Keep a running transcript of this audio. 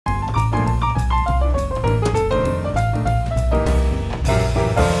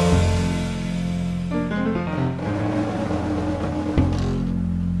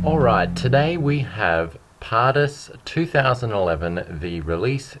Alright, today we have Pardus 2011, the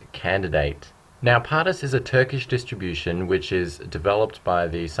release candidate. Now, Pardus is a Turkish distribution which is developed by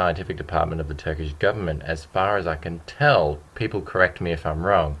the scientific department of the Turkish government. As far as I can tell, people correct me if I'm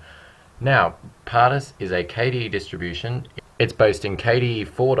wrong. Now, Pardus is a KDE distribution. It's boasting KDE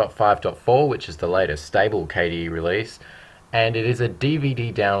 4.5.4, which is the latest stable KDE release, and it is a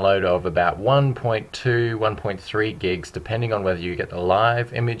DVD download of about 1.2, 1.3 gigs, depending on whether you get the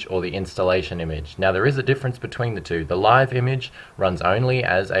live image or the installation image. Now, there is a difference between the two. The live image runs only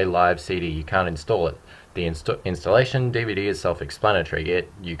as a live CD. You can't install it. The installation DVD is self-explanatory.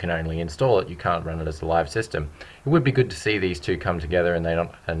 You can only install it. You can't run it as a live system. It would be good to see these two come together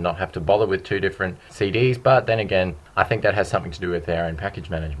and not have to bother with two different CDs, but then again, I think that has something to do with their own package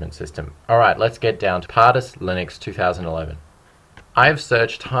management system. Alright, let's get down to Pardus Linux 2011. I have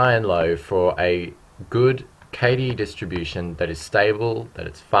searched high and low for a good KDE distribution that is stable, that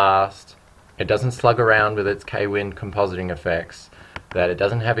it's fast, it doesn't slug around with its Kwin compositing effects, that it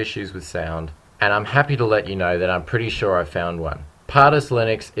doesn't have issues with sound, and I'm happy to let you know that I'm pretty sure I found one. Pardus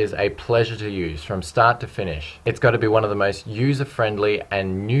Linux is a pleasure to use from start to finish. It's got to be one of the most user-friendly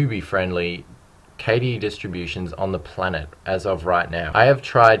and newbie-friendly KDE distributions on the planet as of right now. I have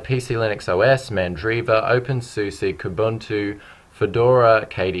tried PC Linux OS, Mandriva, OpenSUSE, Kubuntu, Fedora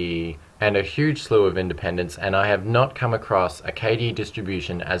KDE, and a huge slew of independents, and I have not come across a KDE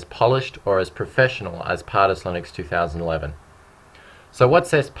distribution as polished or as professional as Pardus Linux 2011. So what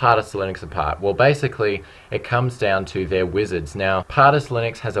sets Pardus Linux apart? Well, basically, it comes down to their wizards. Now, Pardus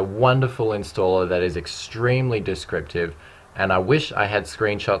Linux has a wonderful installer that is extremely descriptive, and I wish I had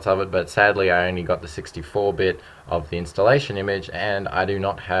screenshots of it, but sadly I only got the 64-bit of the installation image, and I do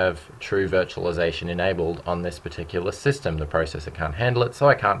not have true virtualization enabled on this particular system. The processor can't handle it, so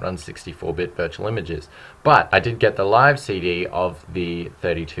I can't run 64-bit virtual images. But I did get the live CD of the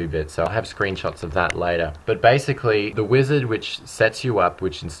 32-bit, so I'll have screenshots of that later. But basically, the wizard which sets you up,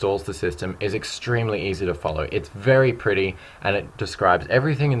 which installs the system, is extremely easy to follow. It's very pretty, and it describes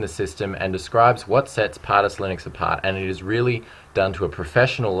everything in the system and describes what sets Pardus Linux apart, and it is really done to a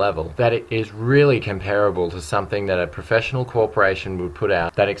professional level that it is really comparable to something that a professional corporation would put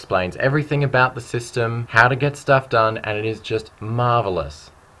out that explains everything about the system, how to get stuff done, and it is just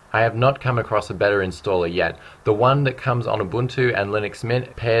marvelous. I have not come across a better installer yet. The one that comes on Ubuntu and Linux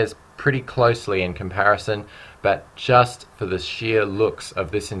Mint pairs pretty closely in comparison, but just for the sheer looks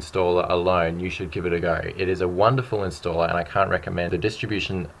of this installer alone, you should give it a go. It is a wonderful installer, and I can't recommend the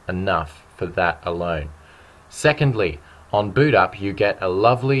distribution enough for that alone. Secondly, on boot up, you get a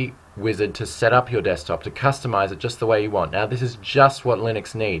lovely wizard to set up your desktop, to customize it just the way you want. Now, this is just what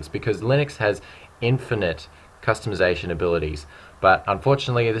Linux needs, because Linux has infinite customization abilities. But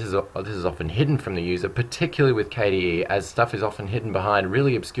unfortunately, this is often hidden from the user, particularly with KDE, as stuff is often hidden behind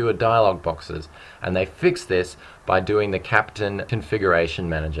really obscure dialog boxes. And they fix this by doing the Captain Configuration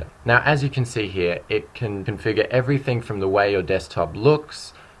Manager. Now, as you can see here, it can configure everything from the way your desktop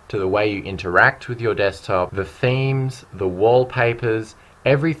looks, to the way you interact with your desktop, the themes, the wallpapers,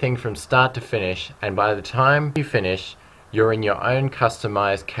 everything from start to finish, and by the time you finish, you're in your own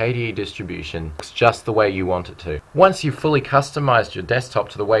customized KDE distribution. It's just the way you want it to. Once you've fully customized your desktop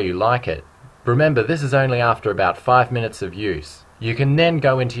to the way you like it, remember, this is only after about 5 minutes of use. You can then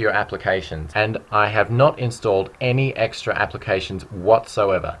go into your applications, and I have not installed any extra applications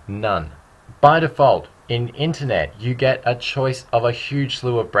whatsoever. None. By default, in Internet, you get a choice of a huge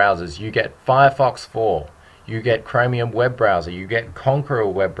slew of browsers. You get Firefox 4, you get Chromium web browser, you get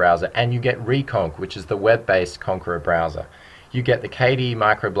Konqueror web browser, and you get Reconq, which is the web-based Konqueror browser. You get the KDE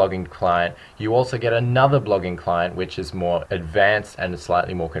microblogging client. You also get another blogging client, which is more advanced and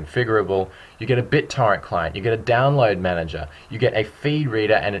slightly more configurable. You get a BitTorrent client. You get a download manager. You get a feed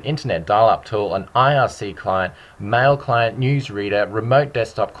reader and an internet dial-up tool, an IRC client, mail client, news reader, remote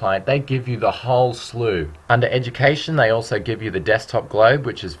desktop client. They give you the whole slew. Under education, they also give you the desktop globe,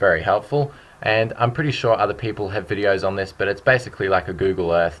 which is very helpful. And I'm pretty sure other people have videos on this, but it's basically like a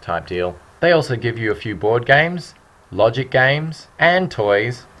Google Earth type deal. They also give you a few board games, logic games, and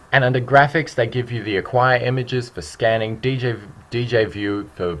toys. And under graphics, they give you the acquire images for scanning, DJ View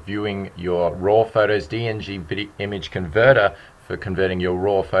for viewing your raw photos, DNG image converter for converting your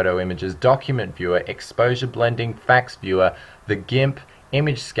raw photo images, document viewer, exposure blending, fax viewer, the GIMP,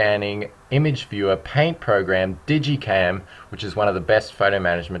 image scanning, image viewer, paint program, digicam, which is one of the best photo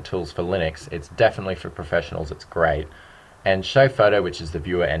management tools for Linux. It's definitely for professionals, it's great. And show photo, which is the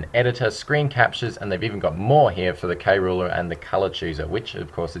viewer and editor, screen captures, and they've even got more here for the K-ruler and the color chooser, which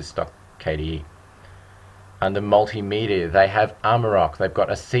of course is stock KDE. Under multimedia, they have Amarok, they've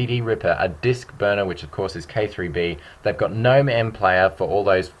got a CD ripper, a disk burner, which of course is K3B, they've got GNOME M player for all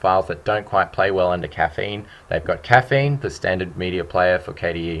those files that don't quite play well under Caffeine, they've got Caffeine, the standard media player for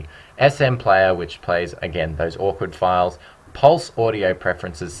KDE, SM player, which plays, again, those awkward files, Pulse audio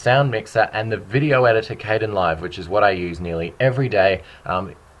preferences, sound mixer, and the video editor Kdenlive, which is what I use nearly every day.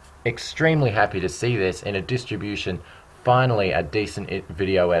 Extremely happy to see this in a distribution. Finally, a decent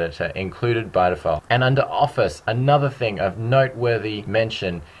video editor included by default. And under Office, another thing of noteworthy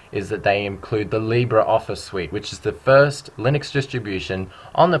mention is that they include the LibreOffice suite, which is the first Linux distribution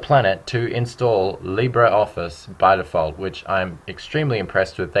on the planet to install LibreOffice by default, which I'm extremely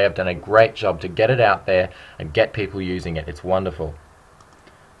impressed with. They have done a great job to get it out there and get people using it. It's wonderful.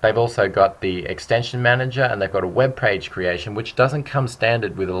 They've also got the extension manager, and they've got a web page creation, which doesn't come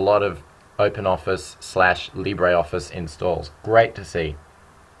standard with a lot of OpenOffice / LibreOffice installs. Great to see.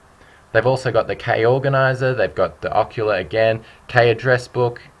 They've also got the K-Organizer, they've got the Ocular again, K-Address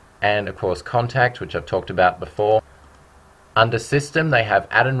Book, and of course Contact, which I've talked about before. Under System, they have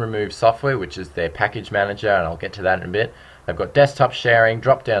Add and Remove Software, which is their package manager, and I'll get to that in a bit. They've got Desktop Sharing,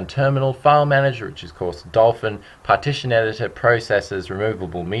 Drop-Down Terminal, File Manager, which is of course Dolphin, Partition Editor, Processors,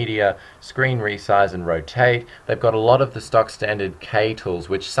 Removable Media, Screen Resize and Rotate. They've got a lot of the stock standard K tools,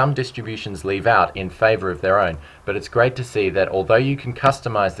 which some distributions leave out in favor of their own. But it's great to see that although you can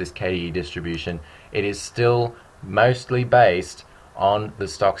customize this KDE distribution, it is still mostly based on the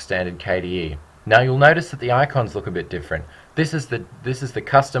stock standard KDE. Now you'll notice that the icons look a bit different. This is the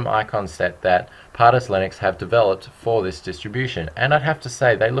custom icon set that Pardus Linux have developed for this distribution, and I'd have to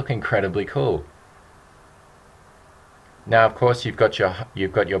say they look incredibly cool. Now of course you've got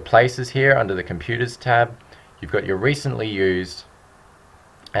your places here under the Computers tab, you've got your recently used,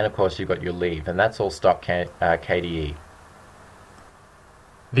 and of course you've got your leave, and that's all stock KDE.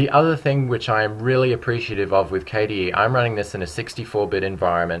 The other thing which I am really appreciative of with KDE, I'm running this in a 64-bit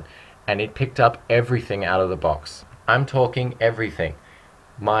environment, and it picked up everything out of the box. I'm talking everything.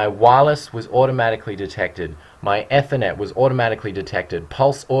 My wireless was automatically detected, my Ethernet was automatically detected,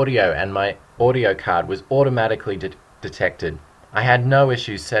 Pulse audio and my audio card was automatically detected. I had no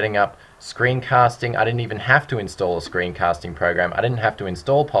issues setting up screencasting. I didn't even have to install a screencasting program. I didn't have to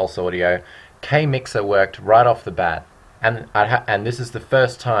install Pulse audio. K-Mixer worked right off the bat. And this is the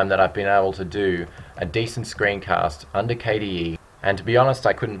first time that I've been able to do a decent screencast under KDE, and to be honest,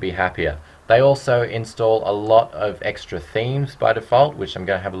 I couldn't be happier. They also install a lot of extra themes by default, which I'm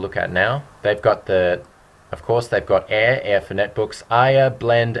going to have a look at now. They've got of course, they've got Air for netbooks, Aya,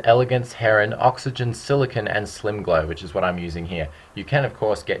 Blend, Elegance, Heron, Oxygen, Silicon, and Slim Glow, which is what I'm using here. You can, of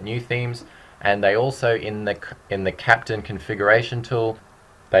course, get new themes, and they also, in the Captain configuration tool,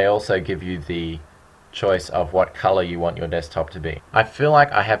 they also give you the choice of what color you want your desktop to be. I feel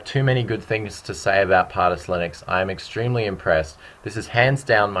like I have too many good things to say about Pardus Linux. I am extremely impressed. This is hands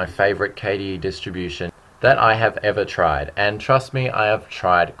down my favorite KDE distribution that I have ever tried, and trust me, I have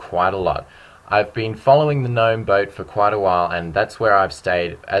tried quite a lot. I've been following the GNOME boat for quite a while, and that's where I've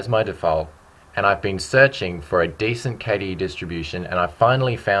stayed as my default, and I've been searching for a decent KDE distribution, and I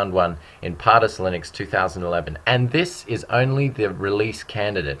finally found one in Pardus Linux 2011, and this is only the release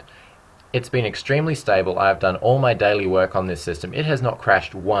candidate. It's been extremely stable. I have done all my daily work on this system. It has not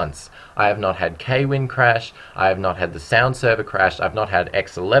crashed once. I have not had KWin crash. I have not had the sound server crash. I've not had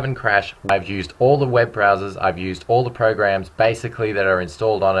X11 crash. I've used all the web browsers. I've used all the programs basically that are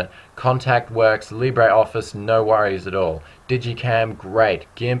installed on it. Contact works. LibreOffice, no worries at all. Digicam, great.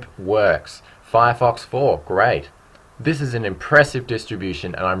 GIMP works. Firefox 4, great. This is an impressive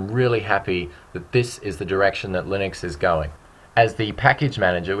distribution, and I'm really happy that this is the direction that Linux is going. As the package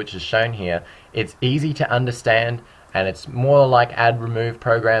manager, which is shown here, it's easy to understand, and it's more like add-remove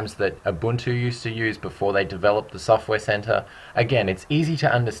programs that Ubuntu used to use before they developed the software center. Again, it's easy to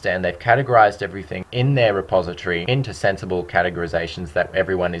understand. They've categorized everything in their repository into sensible categorizations that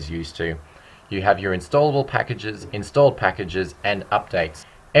everyone is used to. You have your installable packages, installed packages, and updates.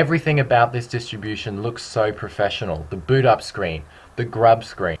 Everything about this distribution looks so professional. The boot up screen, the grub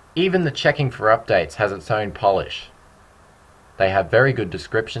screen, even the checking for updates has its own polish. They have very good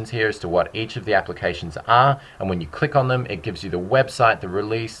descriptions here as to what each of the applications are, and when you click on them, it gives you the website, the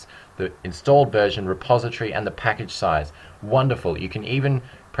release, the installed version, repository, and the package size. Wonderful. You can even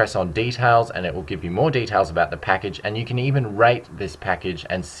press on details, and it will give you more details about the package, and you can even rate this package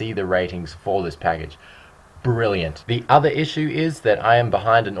and see the ratings for this package. Brilliant. The other issue is that I am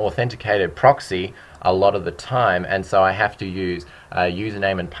behind an authenticated proxy a lot of the time, and so I have to use a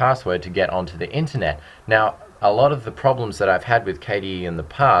username and password to get onto the internet. Now, a lot of the problems that I've had with KDE in the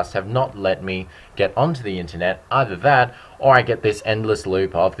past have not let me get onto the internet. Either that, or I get this endless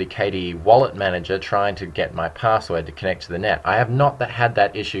loop of the KDE wallet manager trying to get my password to connect to the net. I have not had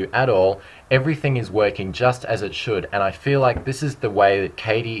that issue at all. Everything is working just as it should, and I feel like this is the way that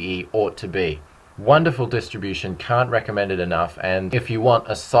KDE ought to be. Wonderful distribution, can't recommend it enough. And if you want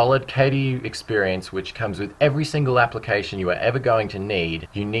a solid KDE experience which comes with every single application you are ever going to need,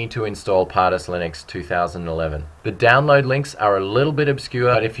 you need to install Pardus Linux 2011. The download links are a little bit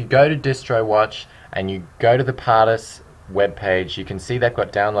obscure, but if you go to Distro Watch and you go to the Pardus webpage, you can see they've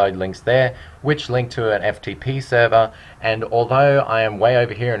got download links there which link to an FTP server. And although I am way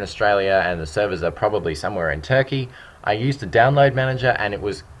over here in Australia and the servers are probably somewhere in Turkey, I used a download manager and it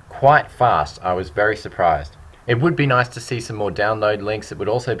was quite fast. I was very surprised. It would be nice to see some more download links. It would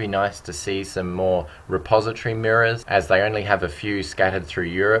also be nice to see some more repository mirrors, as they only have a few scattered through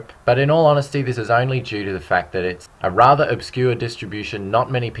Europe. But in all honesty, this is only due to the fact that it's a rather obscure distribution. Not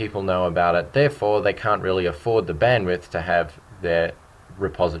many people know about it, therefore they can't really afford the bandwidth to have their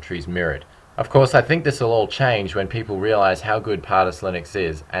repositories mirrored. Of course, I think this will all change when people realize how good Pardus Linux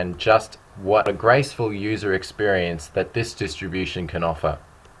is and just what a graceful user experience that this distribution can offer.